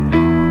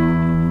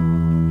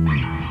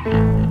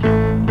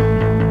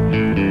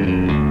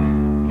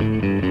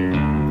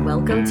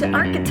to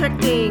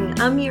Architecting.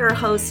 I'm your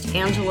host,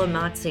 Angela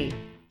Mazzi.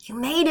 You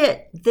made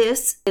it.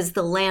 This is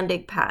the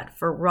landing pad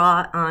for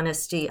raw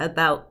honesty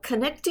about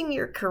connecting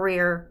your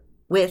career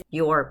with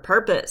your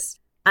purpose.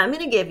 I'm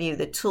going to give you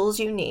the tools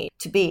you need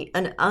to be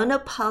an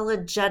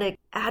unapologetic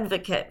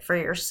advocate for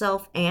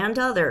yourself and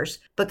others,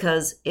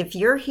 because if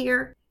you're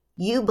here,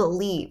 you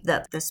believe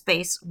that the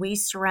space we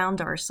surround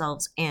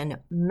ourselves in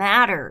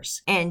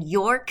matters, and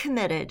you're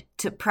committed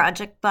to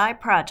project by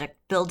project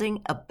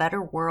building a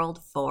better world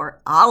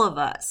for all of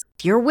us.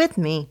 If you're with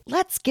me,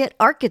 let's get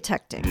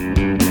architecting.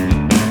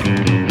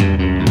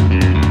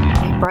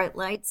 Hey, Bright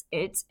Lights,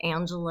 it's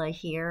Angela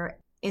here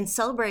in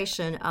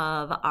celebration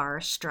of our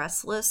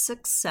Stressless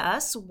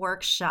Success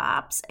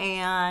workshops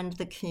and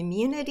the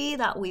community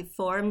that we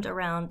formed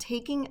around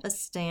taking a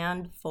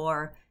stand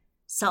for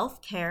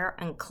self-care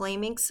and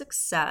claiming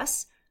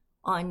success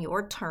on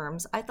your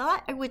terms. I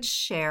thought I would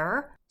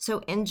share, so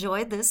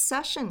enjoy this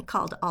session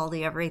called All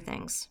the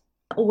Everythings.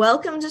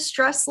 Welcome to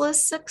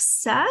Stressless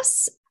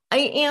Success.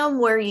 I am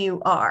where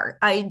you are.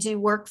 I do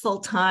work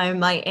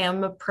full-time. I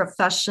am a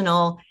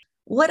professional.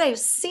 What I've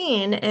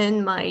seen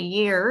in my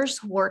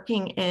years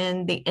working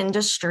in the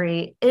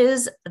industry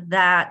is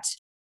that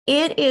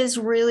it is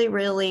really,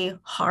 really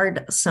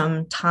hard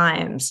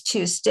sometimes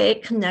to stay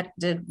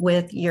connected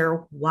with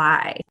your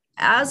why.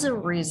 As a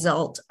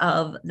result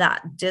of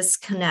that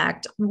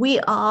disconnect,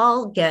 we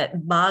all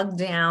get bogged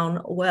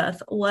down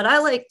with what I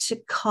like to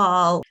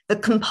call the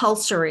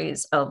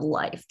compulsories of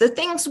life, the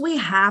things we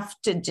have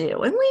to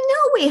do. And we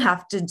know we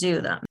have to do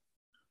them,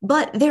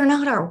 but they're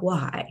not our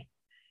why.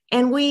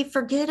 And we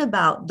forget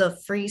about the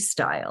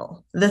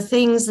freestyle, the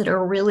things that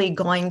are really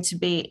going to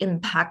be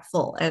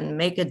impactful and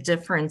make a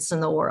difference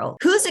in the world.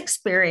 Who's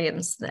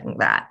experiencing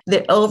that?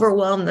 The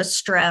overwhelm, the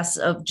stress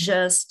of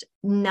just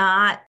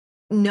not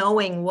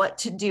knowing what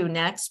to do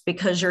next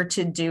because your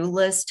to-do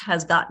list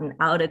has gotten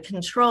out of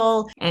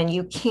control and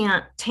you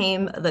can't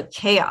tame the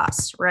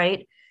chaos,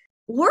 right?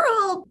 We're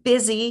all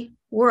busy.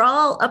 We're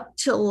all up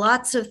to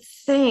lots of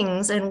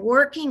things and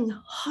working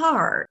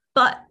hard.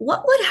 But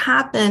what would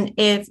happen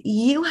if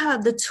you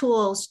had the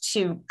tools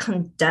to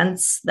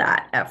condense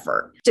that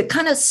effort, to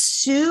kind of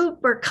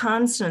super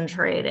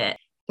concentrate it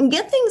and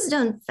get things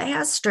done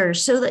faster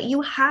so that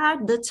you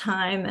had the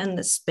time and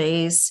the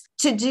space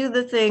to do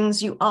the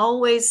things you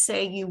always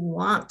say you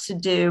want to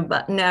do,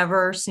 but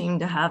never seem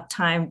to have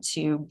time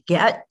to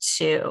get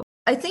to?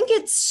 I think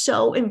it's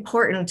so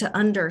important to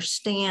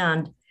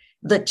understand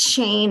the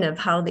chain of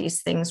how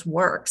these things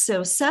work.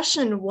 So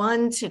session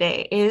 1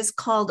 today is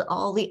called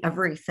All the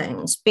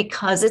Everythings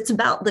because it's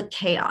about the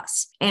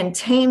chaos and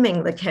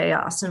taming the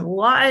chaos and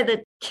why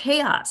the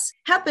chaos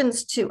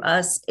happens to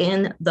us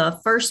in the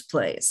first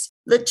place.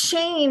 The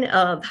chain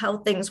of how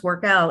things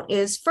work out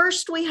is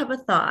first we have a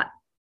thought,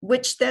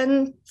 which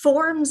then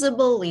forms a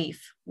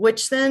belief,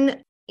 which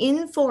then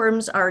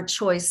informs our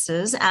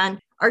choices, and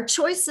our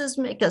choices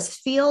make us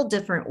feel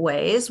different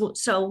ways.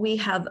 So we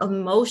have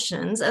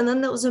emotions, and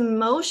then those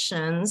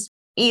emotions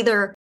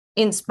either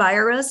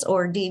inspire us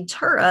or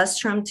deter us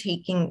from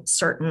taking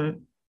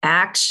certain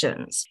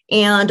actions.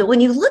 And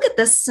when you look at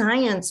the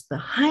science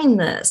behind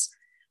this,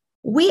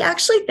 we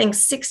actually think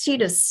 60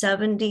 to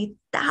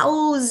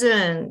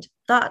 70,000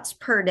 thoughts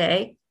per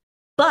day.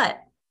 But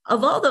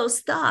of all those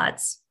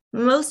thoughts,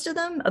 most of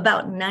them,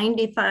 about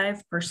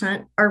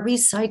 95%, are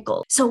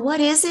recycled. So what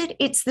is it?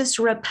 It's this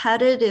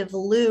repetitive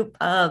loop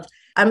of,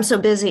 I'm so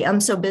busy, I'm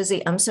so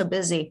busy, I'm so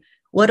busy.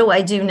 What do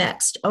I do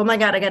next? Oh my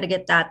God, I got to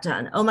get that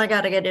done. Oh my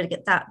God, I got to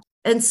get that.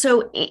 And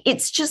so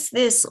it's just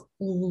this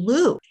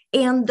loop.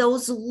 And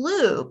those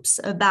loops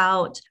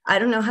about, I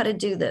don't know how to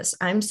do this,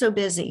 I'm so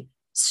busy,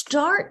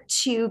 start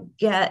to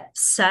get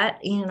set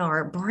in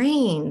our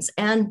brains.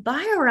 And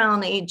by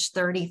around age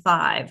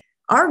 35,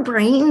 our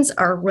brains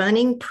are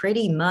running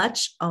pretty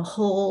much a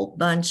whole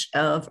bunch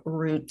of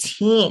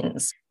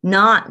routines,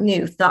 not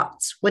new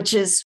thoughts, which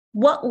is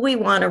what we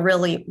want to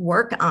really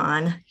work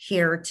on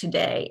here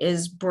today,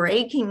 is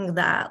breaking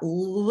that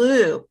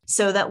loop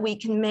so that we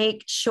can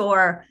make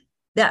sure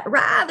that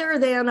rather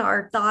than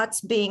our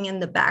thoughts being in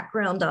the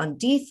background on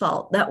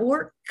default, that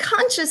we're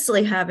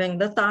consciously having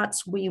the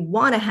thoughts we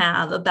want to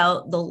have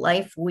about the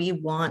life we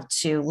want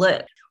to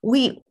live.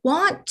 We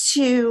want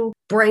to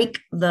break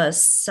the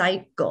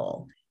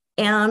cycle,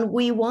 and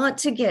we want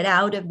to get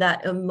out of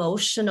that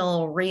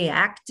emotional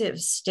reactive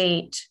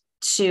state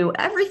to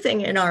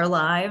everything in our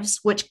lives,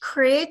 which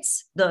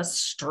creates the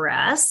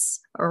stress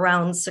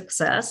around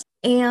success,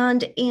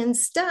 and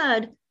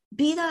instead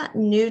be that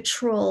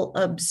neutral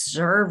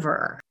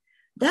observer.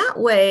 That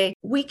way,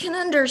 we can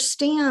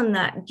understand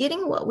that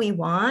getting what we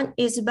want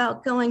is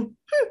about going,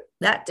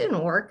 that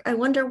didn't work. I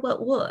wonder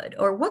what would,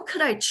 or what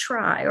could I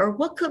try, or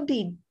what could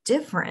be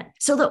different,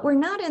 so that we're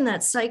not in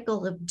that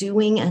cycle of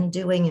doing and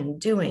doing and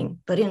doing,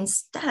 but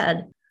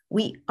instead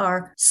we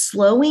are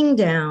slowing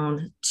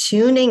down,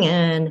 tuning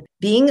in,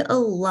 being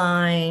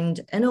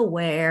aligned and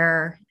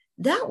aware.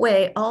 That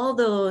way, all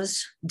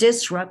those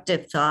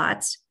disruptive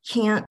thoughts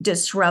can't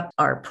disrupt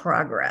our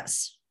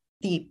progress.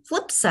 The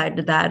flip side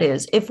to that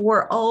is if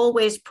we're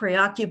always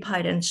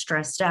preoccupied and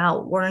stressed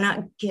out, we're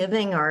not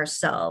giving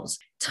ourselves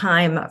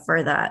time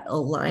for that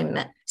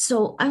alignment.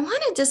 So I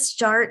wanted to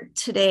start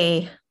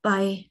today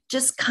by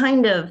just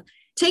kind of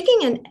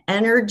taking an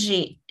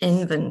energy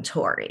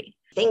inventory.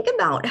 Think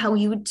about how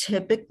you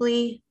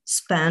typically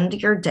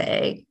spend your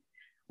day,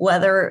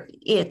 whether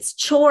it's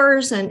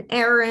chores and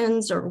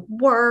errands or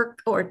work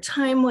or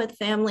time with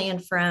family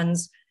and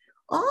friends,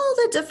 all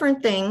the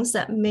different things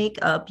that make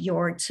up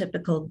your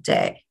typical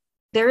day.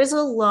 There is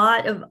a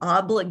lot of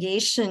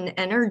obligation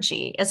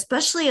energy,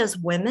 especially as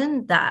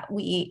women, that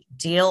we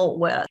deal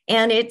with.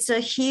 And it's a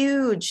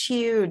huge,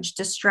 huge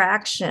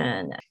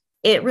distraction.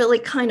 It really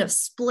kind of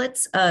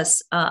splits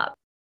us up.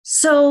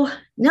 So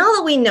now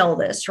that we know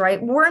this,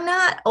 right, we're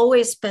not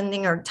always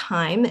spending our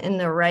time in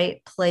the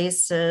right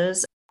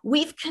places.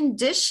 We've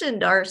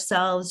conditioned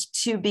ourselves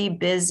to be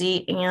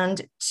busy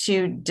and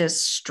to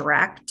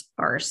distract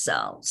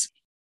ourselves.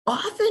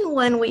 Often,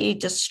 when we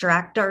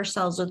distract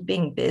ourselves with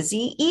being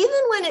busy, even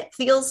when it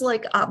feels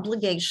like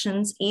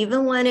obligations,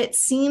 even when it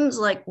seems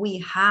like we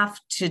have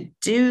to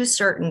do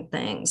certain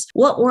things,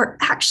 what we're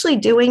actually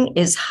doing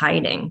is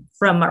hiding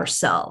from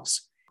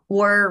ourselves.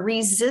 We're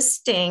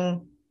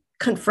resisting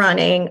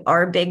confronting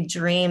our big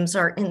dreams,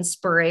 our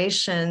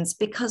inspirations,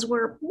 because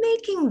we're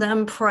making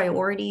them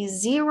priority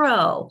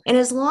zero. And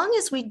as long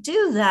as we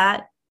do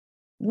that,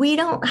 we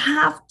don't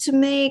have to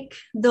make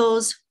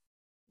those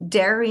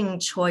daring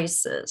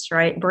choices,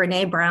 right?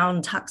 Brene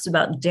Brown talks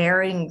about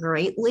daring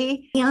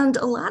greatly. And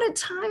a lot of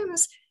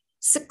times,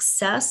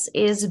 success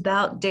is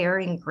about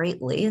daring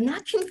greatly. And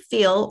that can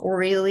feel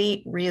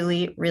really,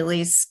 really,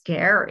 really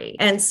scary.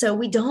 And so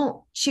we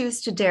don't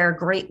choose to dare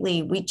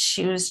greatly. We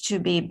choose to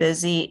be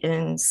busy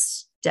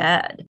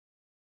instead.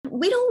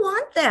 We don't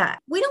want that.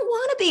 We don't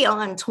want to be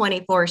on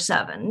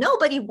 24/7.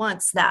 Nobody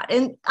wants that.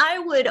 And I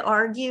would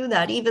argue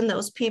that even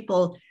those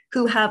people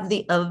who have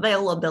the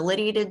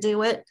availability to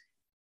do it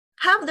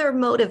have their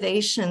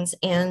motivations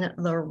in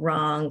the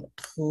wrong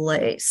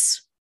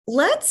place.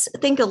 Let's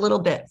think a little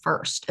bit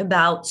first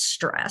about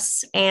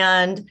stress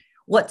and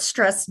what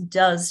stress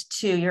does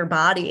to your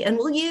body. And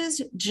we'll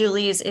use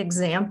Julie's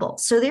example.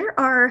 So there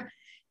are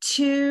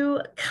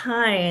two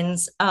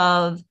kinds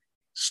of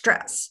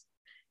stress.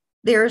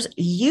 There's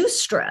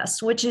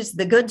eustress, which is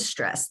the good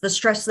stress, the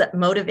stress that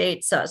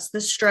motivates us, the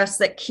stress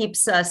that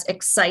keeps us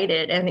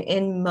excited and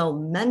in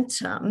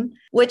momentum,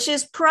 which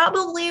is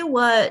probably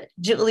what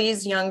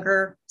Julie's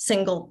younger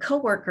single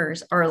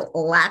coworkers are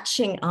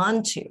latching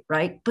onto,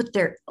 right? But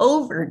they're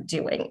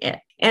overdoing it.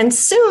 And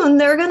soon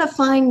they're going to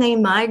find they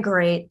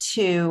migrate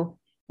to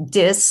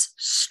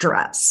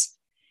distress.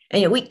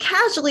 And we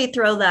casually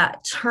throw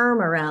that term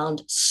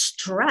around,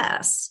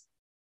 stress.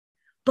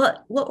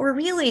 But what we're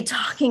really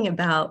talking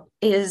about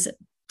is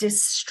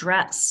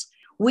distress.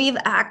 We've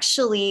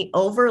actually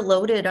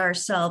overloaded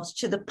ourselves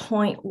to the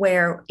point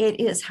where it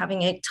is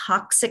having a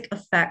toxic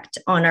effect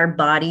on our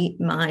body,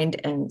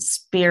 mind, and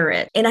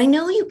spirit. And I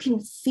know you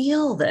can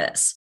feel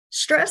this.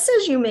 Stress,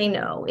 as you may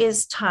know,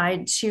 is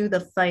tied to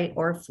the fight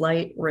or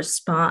flight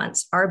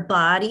response. Our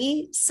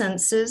body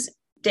senses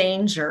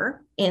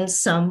danger in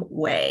some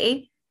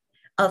way,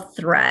 a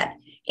threat,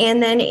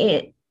 and then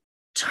it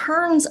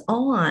turns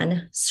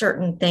on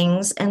certain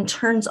things and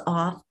turns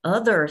off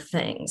other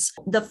things.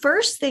 The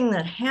first thing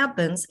that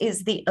happens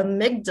is the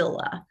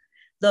amygdala,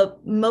 the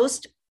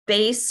most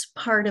base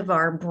part of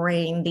our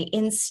brain, the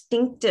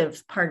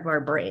instinctive part of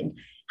our brain,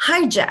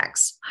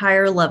 hijacks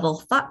higher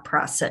level thought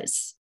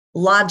process,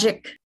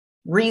 logic,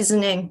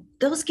 reasoning.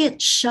 Those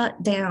get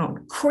shut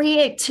down.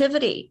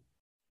 Creativity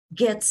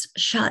gets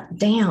shut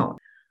down.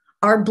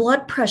 Our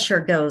blood pressure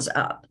goes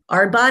up.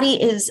 Our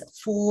body is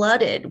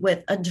flooded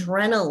with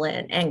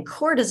adrenaline and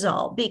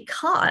cortisol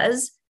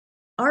because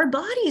our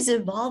bodies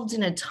evolved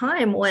in a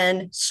time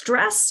when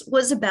stress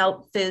was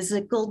about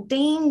physical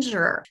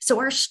danger. So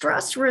our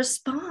stress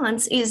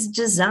response is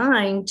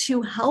designed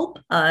to help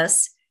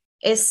us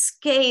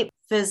escape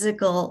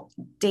physical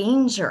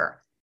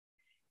danger.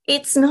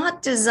 It's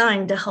not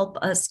designed to help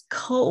us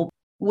cope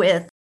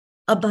with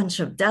a bunch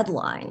of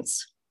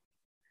deadlines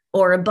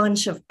or a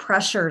bunch of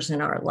pressures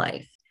in our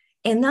life.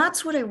 And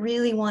that's what I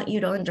really want you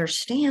to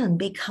understand,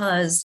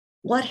 because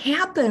what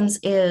happens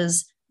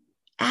is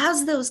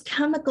as those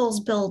chemicals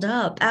build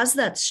up, as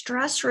that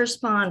stress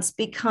response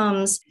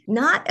becomes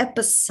not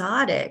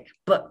episodic,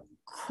 but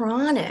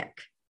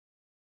chronic,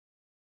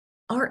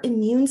 our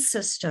immune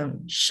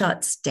system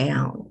shuts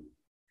down.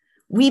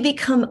 We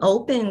become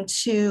open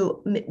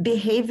to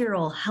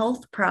behavioral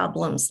health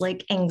problems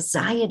like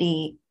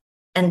anxiety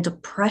and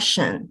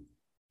depression,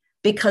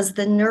 because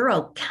the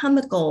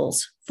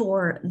neurochemicals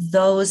for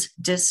those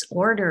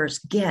disorders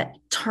get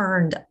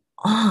turned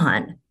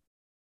on.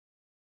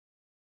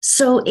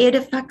 So it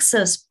affects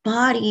us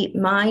body,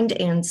 mind,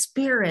 and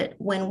spirit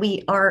when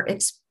we are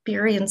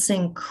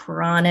experiencing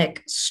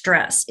chronic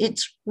stress.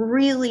 It's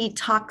really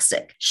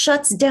toxic,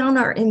 shuts down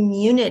our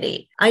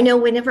immunity. I know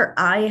whenever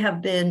I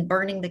have been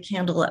burning the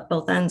candle at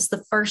both ends,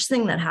 the first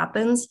thing that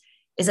happens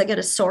is I get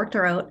a sore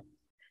throat,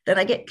 then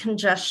I get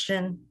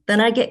congestion, then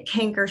I get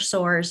canker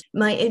sores.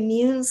 My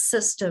immune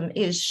system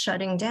is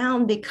shutting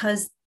down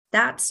because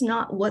that's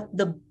not what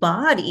the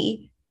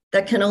body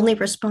that can only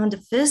respond to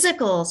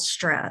physical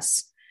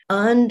stress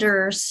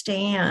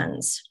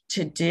understands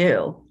to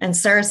do. And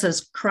Sarah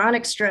says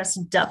chronic stress,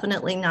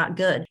 definitely not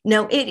good.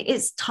 No, it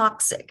is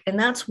toxic. And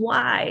that's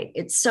why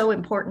it's so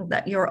important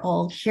that you're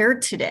all here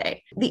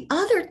today. The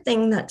other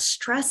thing that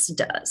stress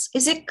does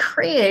is it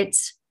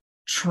creates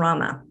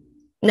trauma.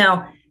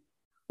 Now,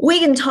 we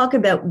can talk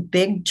about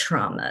big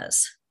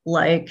traumas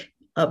like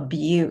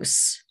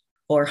abuse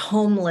or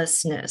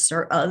homelessness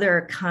or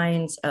other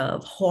kinds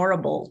of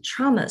horrible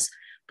traumas.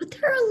 But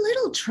there are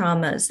little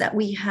traumas that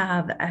we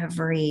have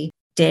every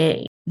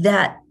day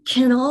that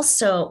can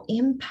also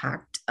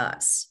impact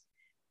us.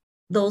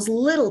 Those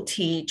little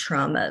t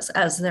traumas,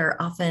 as they're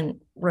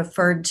often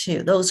referred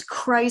to, those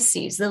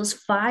crises, those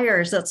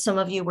fires that some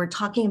of you were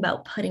talking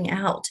about putting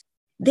out,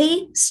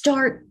 they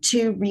start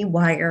to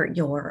rewire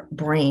your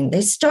brain. They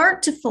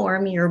start to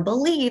form your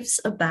beliefs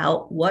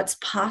about what's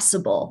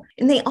possible.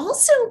 And they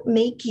also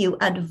make you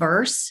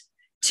adverse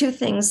to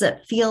things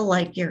that feel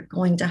like you're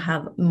going to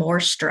have more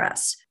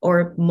stress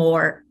or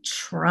more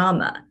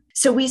trauma.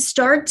 So we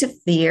start to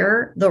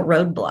fear the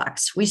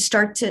roadblocks. We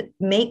start to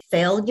make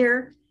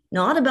failure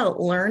not about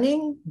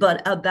learning,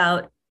 but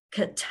about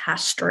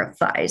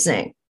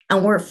catastrophizing.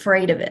 And we're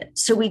afraid of it.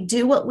 So we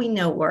do what we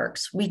know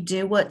works. We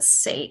do what's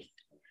safe.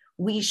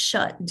 We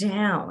shut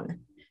down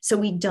so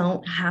we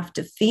don't have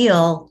to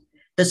feel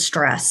the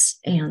stress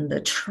and the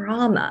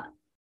trauma.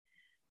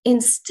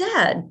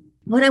 Instead,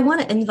 what I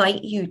want to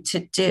invite you to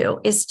do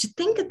is to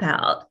think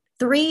about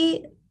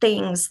 3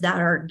 things that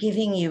are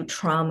giving you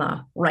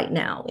trauma right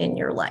now in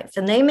your life.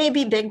 And they may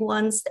be big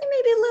ones, they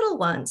may be little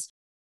ones.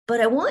 But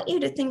I want you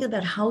to think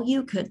about how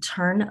you could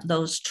turn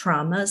those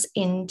traumas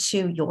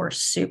into your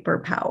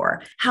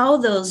superpower, how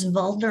those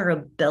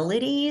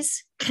vulnerabilities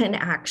can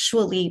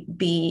actually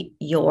be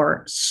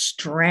your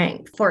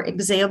strength. For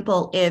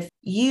example, if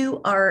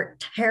you are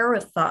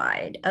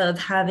terrified of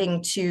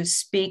having to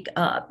speak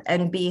up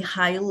and be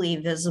highly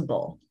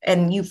visible,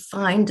 and you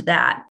find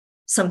that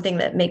something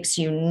that makes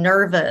you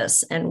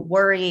nervous and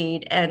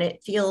worried, and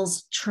it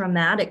feels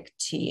traumatic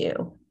to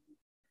you,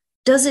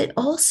 does it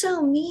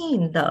also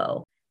mean,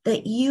 though,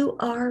 that you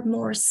are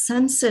more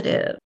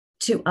sensitive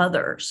to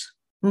others,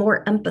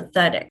 more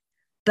empathetic,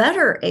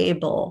 better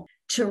able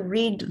to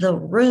read the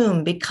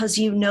room because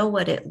you know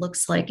what it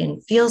looks like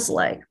and feels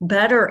like,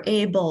 better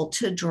able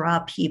to draw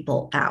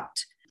people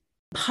out?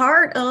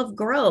 Part of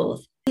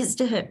growth is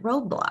to hit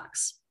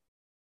roadblocks.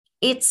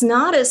 It's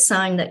not a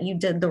sign that you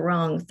did the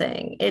wrong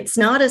thing. It's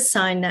not a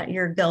sign that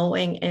you're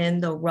going in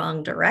the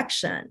wrong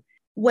direction.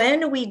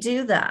 When we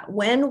do that,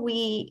 when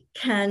we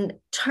can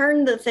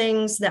turn the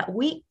things that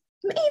we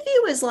may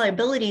view as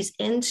liabilities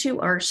into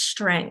our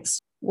strengths,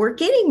 we're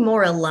getting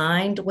more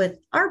aligned with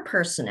our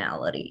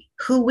personality,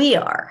 who we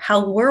are,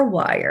 how we're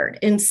wired,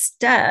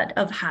 instead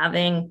of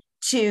having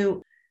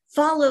to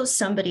follow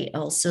somebody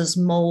else's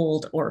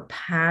mold or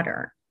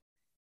pattern.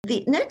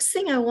 The next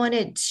thing I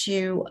wanted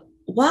to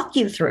walk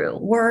you through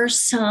were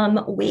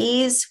some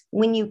ways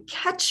when you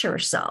catch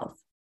yourself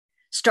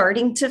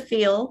starting to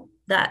feel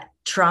that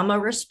trauma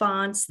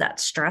response, that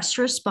stress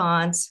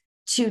response,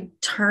 to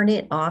turn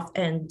it off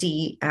and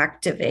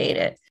deactivate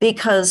it.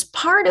 Because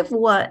part of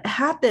what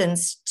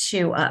happens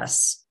to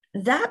us,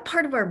 that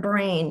part of our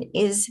brain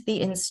is the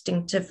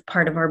instinctive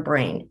part of our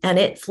brain, and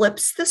it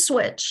flips the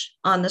switch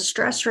on the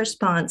stress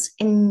response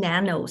in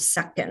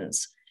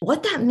nanoseconds.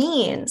 What that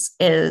means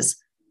is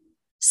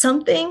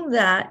something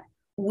that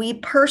we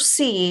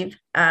perceive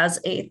as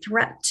a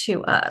threat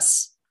to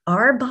us,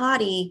 our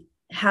body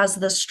has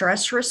the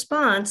stress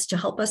response to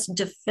help us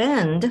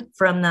defend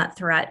from that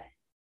threat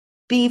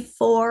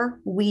before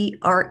we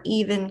are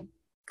even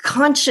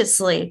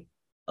consciously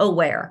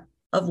aware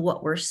of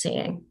what we're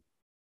seeing.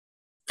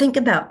 Think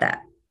about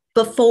that.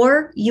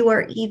 Before you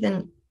are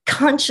even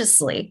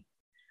consciously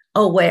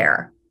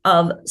aware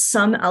of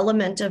some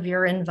element of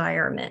your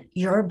environment,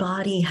 your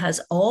body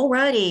has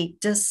already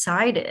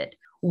decided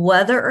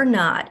whether or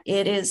not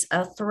it is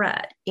a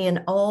threat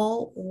and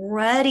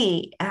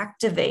already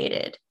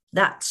activated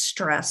that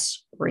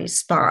stress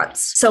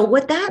response. So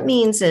what that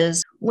means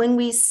is when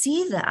we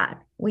see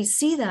that,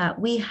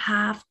 we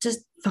have to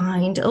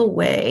find a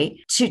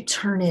way to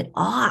turn it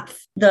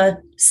off. The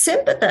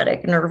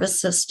sympathetic nervous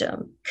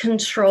system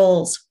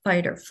controls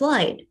fight or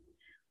flight,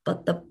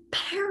 but the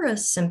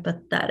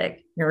parasympathetic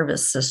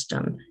nervous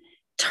system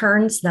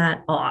turns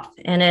that off.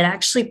 And it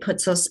actually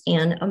puts us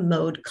in a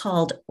mode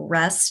called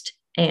rest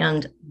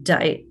and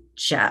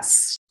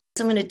digest.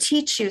 So I'm going to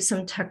teach you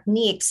some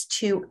techniques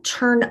to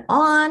turn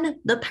on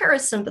the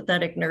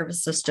parasympathetic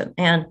nervous system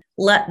and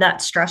let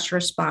that stress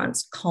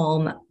response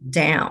calm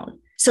down.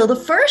 So the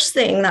first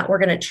thing that we're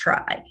going to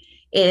try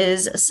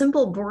is a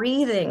simple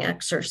breathing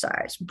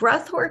exercise.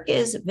 Breath work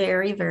is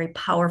very, very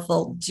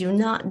powerful. Do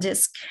not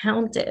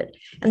discount it.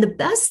 And the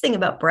best thing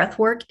about breath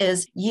work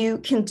is you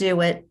can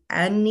do it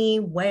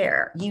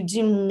anywhere. You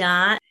do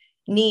not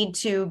need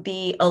to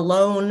be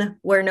alone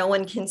where no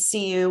one can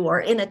see you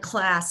or in a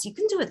class, you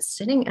can do it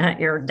sitting at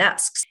your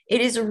desks.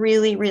 It is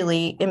really,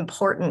 really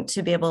important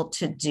to be able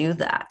to do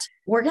that.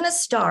 We're going to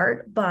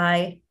start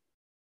by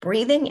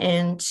breathing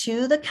in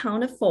to the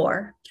count of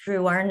 4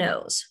 through our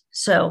nose.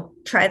 So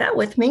try that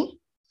with me.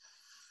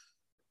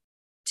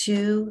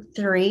 2,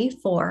 3,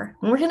 4.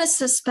 And we're going to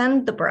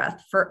suspend the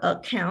breath for a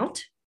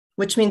count,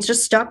 which means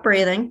just stop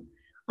breathing.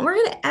 And we're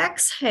going to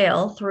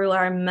exhale through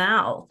our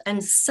mouth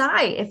and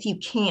sigh if you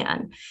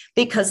can,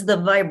 because the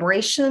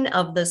vibration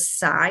of the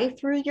sigh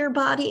through your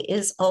body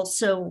is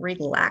also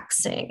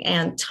relaxing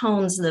and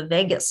tones the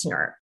vagus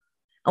nerve.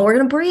 And we're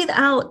going to breathe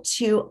out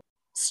to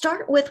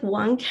start with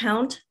 1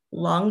 count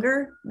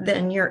longer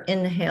than your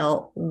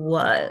inhale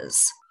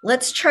was.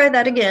 Let's try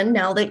that again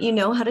now that you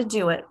know how to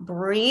do it.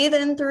 Breathe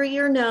in through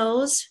your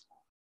nose.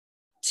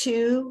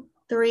 2,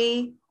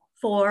 3,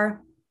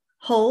 4.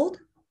 Hold.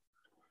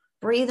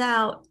 Breathe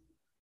out.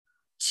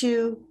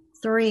 2,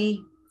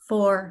 3,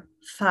 4,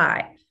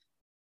 5.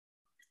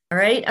 All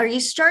right. Are you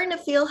starting to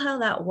feel how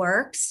that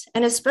works?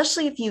 And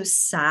especially if you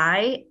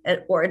sigh,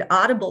 or an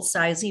audible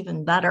sigh is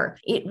even better,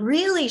 it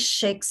really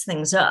shakes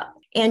things up.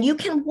 And you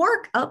can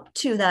work up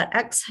to that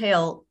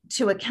exhale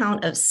to a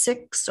count of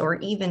 6 or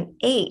even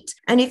 8.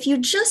 And if you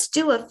just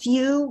do a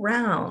few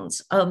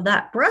rounds of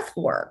that breath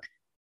work,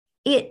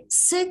 it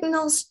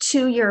signals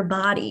to your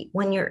body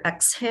when your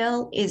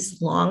exhale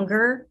is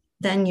longer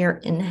than your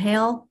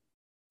inhale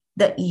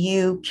that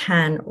you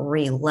can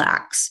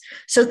relax.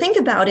 So think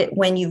about it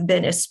when you've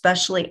been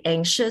especially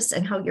anxious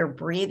and how your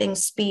breathing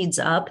speeds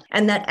up,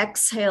 and that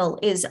exhale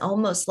is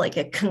almost like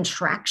a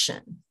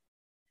contraction.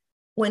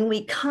 When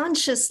we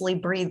consciously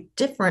breathe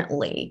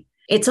differently,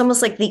 it's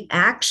almost like the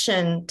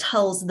action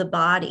tells the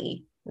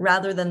body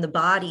rather than the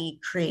body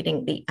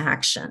creating the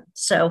action.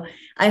 So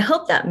I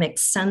hope that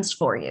makes sense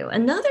for you.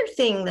 Another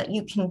thing that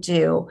you can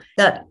do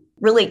that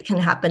really can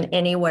happen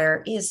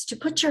anywhere is to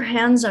put your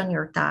hands on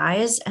your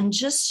thighs and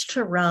just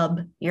to rub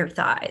your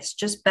thighs,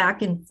 just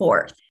back and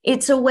forth.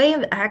 It's a way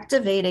of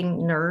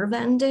activating nerve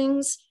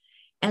endings,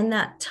 and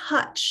that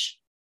touch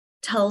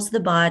tells the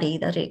body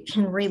that it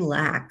can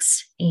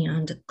relax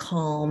and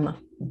calm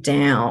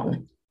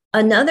down.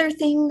 Another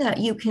thing that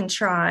you can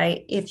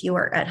try if you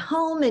are at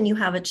home and you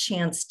have a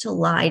chance to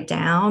lie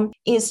down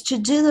is to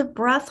do the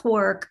breath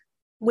work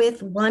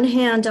with 1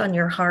 hand on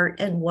your heart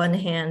and 1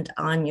 hand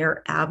on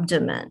your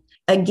abdomen.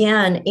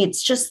 Again,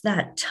 it's just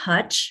that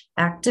touch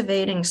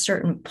activating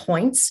certain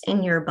points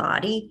in your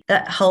body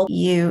that help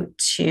you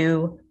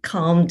to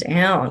calm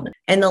down.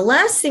 And the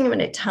last thing I'm going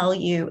to tell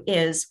you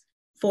is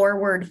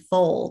forward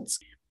folds.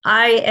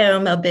 I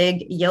am a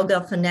big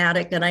yoga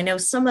fanatic, and I know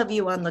some of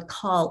you on the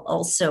call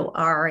also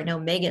are. I know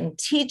Megan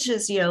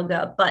teaches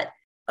yoga, but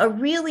a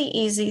really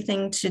easy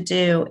thing to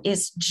do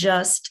is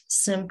just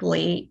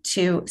simply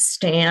to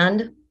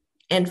stand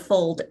and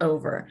fold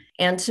over.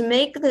 And to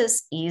make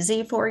this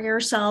easy for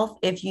yourself,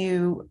 if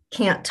you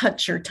can't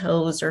touch your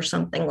toes or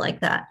something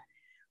like that,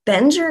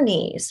 bend your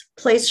knees,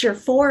 place your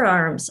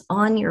forearms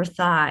on your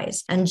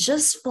thighs, and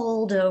just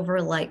fold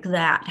over like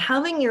that.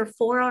 Having your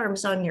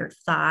forearms on your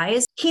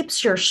thighs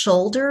keeps your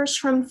shoulders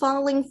from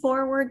falling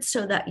forward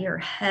so that your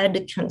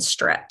head can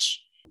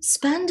stretch.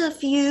 Spend a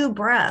few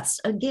breaths.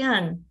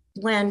 Again,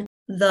 when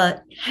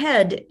the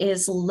head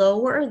is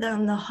lower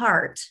than the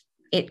heart,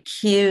 it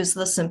cues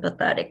the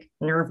sympathetic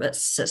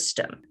nervous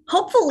system.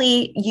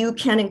 Hopefully, you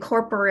can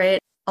incorporate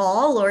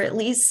all or at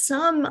least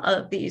some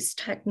of these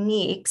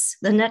techniques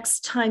the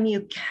next time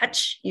you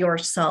catch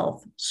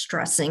yourself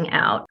stressing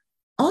out.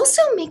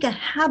 Also, make a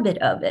habit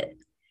of it.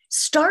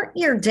 Start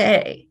your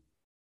day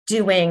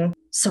doing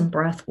some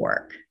breath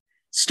work.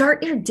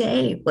 Start your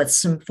day with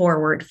some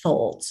forward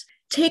folds.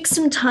 Take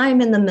some time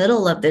in the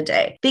middle of the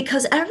day,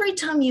 because every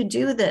time you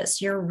do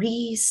this, you're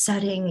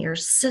resetting your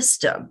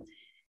system.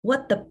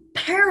 What the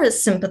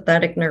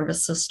parasympathetic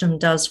nervous system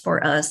does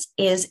for us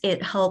is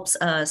it helps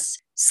us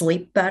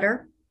sleep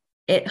better.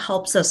 It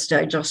helps us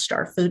digest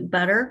our food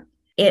better.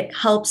 It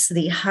helps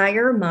the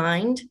higher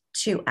mind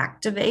to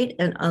activate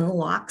and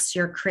unlocks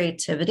your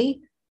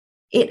creativity.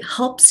 It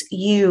helps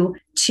you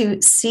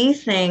to see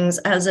things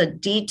as a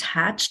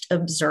detached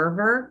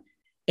observer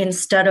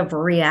instead of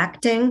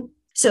reacting.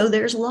 So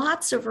there's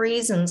lots of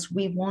reasons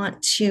we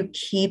want to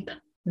keep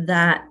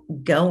that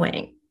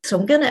going. So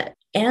I'm going to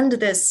end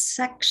this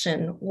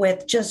section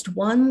with just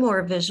one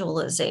more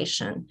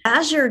visualization.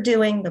 As you're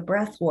doing the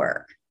breath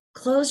work,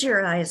 close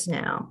your eyes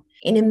now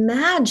and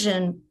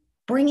imagine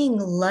bringing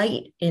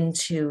light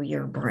into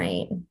your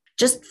brain,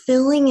 just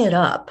filling it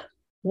up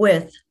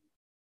with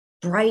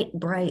bright,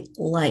 bright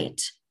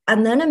light.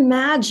 And then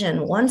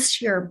imagine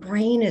once your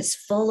brain is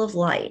full of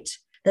light,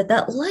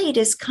 that light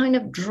is kind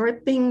of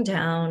dripping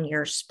down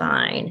your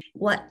spine.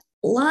 What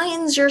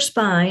lines your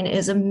spine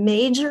is a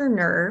major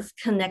nerve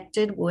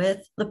connected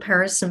with the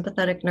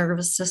parasympathetic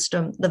nervous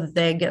system, the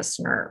vagus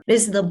nerve. It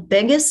is the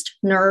biggest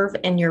nerve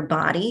in your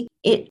body.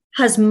 It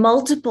has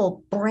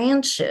multiple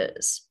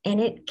branches and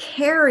it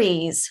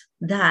carries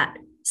that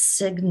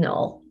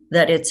signal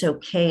that it's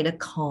okay to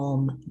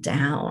calm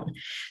down.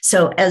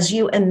 So as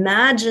you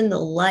imagine the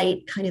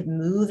light kind of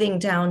moving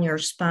down your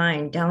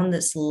spine, down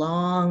this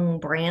long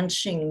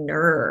branching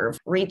nerve,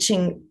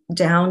 reaching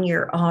down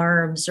your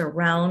arms,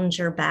 around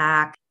your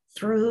back,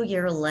 through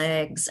your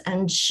legs,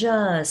 and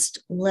just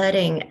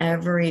letting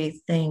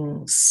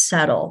everything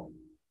settle,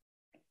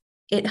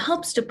 it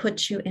helps to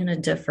put you in a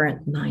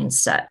different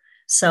mindset.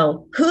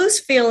 So who's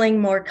feeling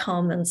more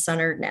calm and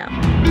centered now?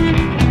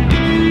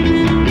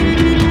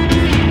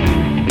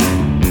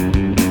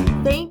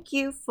 Thank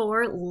you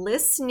for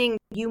listening.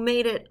 You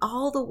made it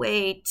all the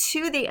way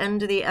to the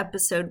end of the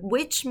episode,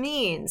 which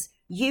means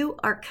you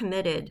are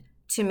committed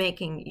to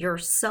making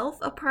yourself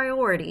a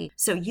priority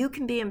so you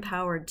can be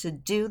empowered to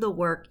do the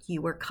work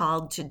you were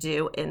called to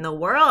do in the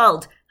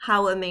world.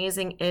 How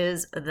amazing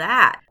is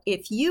that?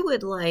 If you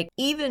would like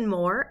even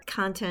more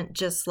content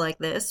just like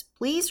this,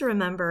 please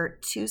remember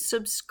to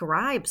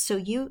subscribe so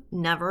you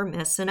never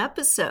miss an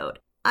episode.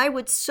 I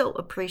would so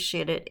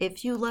appreciate it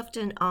if you left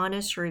an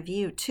honest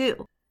review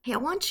too. Hey, I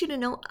want you to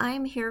know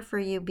I'm here for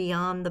you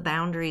beyond the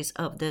boundaries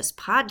of this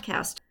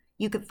podcast.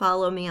 You can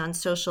follow me on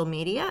social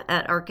media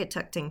at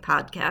Architecting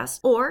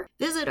Podcast or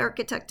visit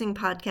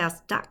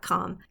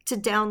architectingpodcast.com to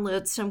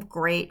download some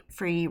great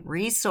free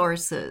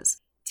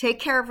resources. Take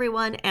care,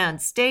 everyone, and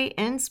stay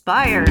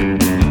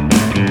inspired.